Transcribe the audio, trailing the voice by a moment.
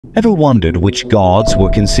Ever wondered which gods were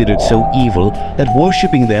considered so evil that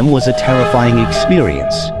worshipping them was a terrifying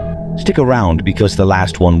experience? Stick around because the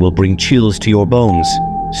last one will bring chills to your bones.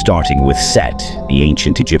 Starting with Set, the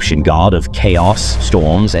ancient Egyptian god of chaos,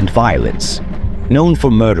 storms, and violence. Known for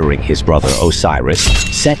murdering his brother Osiris,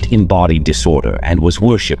 Set embodied disorder and was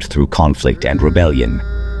worshipped through conflict and rebellion.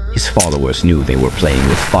 His followers knew they were playing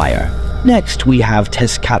with fire. Next, we have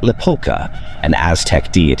Tezcatlipoca, an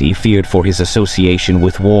Aztec deity feared for his association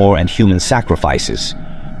with war and human sacrifices.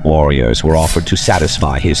 Warriors were offered to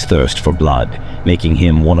satisfy his thirst for blood, making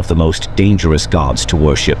him one of the most dangerous gods to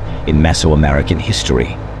worship in Mesoamerican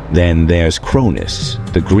history. Then there's Cronus,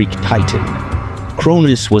 the Greek Titan.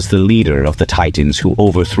 Cronus was the leader of the Titans who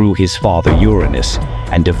overthrew his father Uranus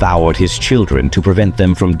and devoured his children to prevent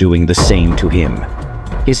them from doing the same to him.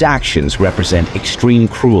 His actions represent extreme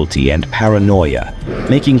cruelty and paranoia,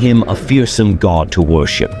 making him a fearsome god to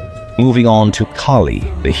worship. Moving on to Kali,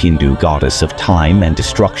 the Hindu goddess of time and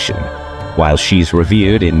destruction. While she's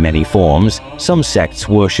revered in many forms, some sects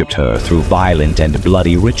worshipped her through violent and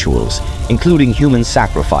bloody rituals, including human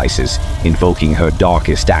sacrifices, invoking her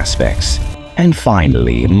darkest aspects. And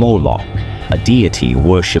finally, Moloch, a deity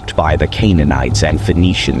worshipped by the Canaanites and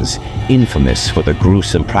Phoenicians, infamous for the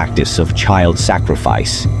gruesome practice of child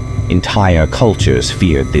sacrifice. Entire cultures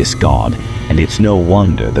feared this god, and it's no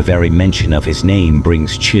wonder the very mention of his name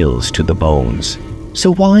brings chills to the bones.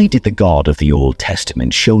 So why did the God of the Old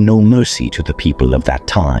Testament show no mercy to the people of that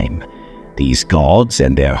time? These gods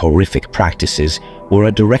and their horrific practices were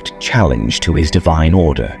a direct challenge to his divine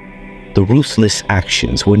order. The ruthless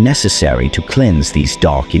actions were necessary to cleanse these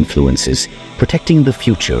dark influences, protecting the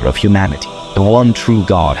future of humanity. The one true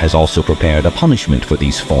God has also prepared a punishment for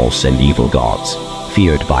these false and evil gods.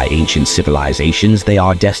 Feared by ancient civilizations, they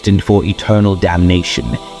are destined for eternal damnation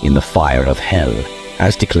in the fire of hell,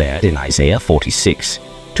 as declared in Isaiah 46.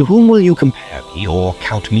 To whom will you compare me or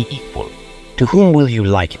count me equal? To whom will you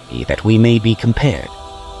liken me that we may be compared?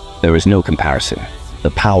 There is no comparison.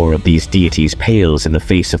 The power of these deities pales in the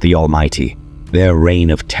face of the Almighty. Their reign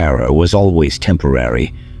of terror was always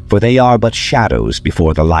temporary, for they are but shadows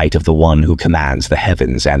before the light of the one who commands the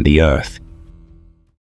heavens and the earth.